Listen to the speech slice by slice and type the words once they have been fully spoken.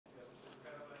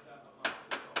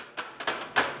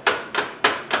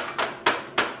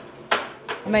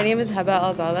My name is Heba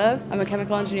Alzalev. I'm a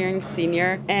chemical engineering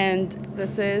senior, and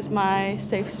this is my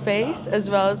safe space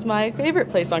as well as my favorite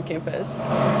place on campus.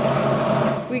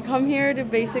 We come here to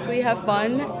basically have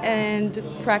fun and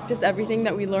practice everything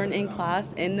that we learn in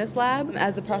class in this lab,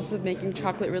 as the process of making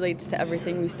chocolate relates to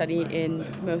everything we study in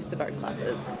most of our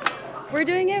classes. We're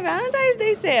doing a Valentine's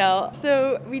Day sale.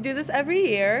 So we do this every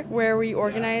year where we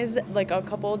organize like a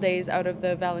couple of days out of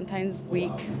the Valentine's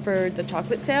week for the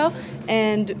chocolate sale,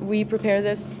 and we prepare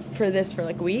this for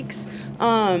like weeks.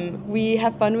 We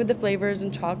have fun with the flavors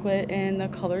and chocolate and the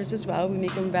colors as well. We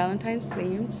make them Valentine's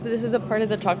themed. So this is a part of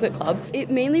the chocolate club. It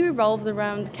mainly revolves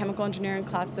around chemical engineering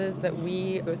classes that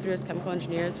we go through as chemical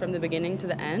engineers from the beginning to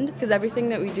the end, because everything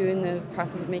that we do in the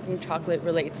process of making chocolate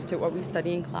relates to what we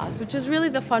study in class, which is really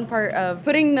the fun part of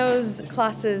putting those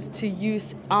classes to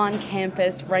use on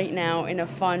campus right now in a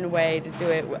fun way to do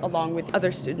it along with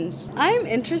other students. I'm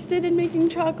interested in making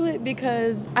chocolate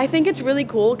because I think it's really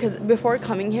cool, because before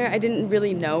coming here I didn't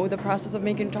really know the process of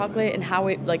making chocolate and how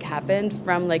it like happened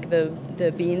from like the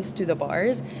beans to the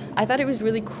bars. I thought it was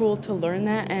really cool to learn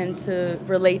that and to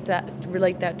relate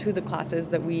that to the classes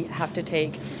that we have to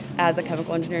take as a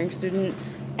chemical engineering student.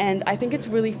 And I think it's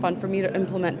really fun for me to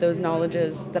implement those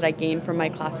knowledges that I gained from my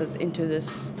classes into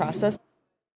this process.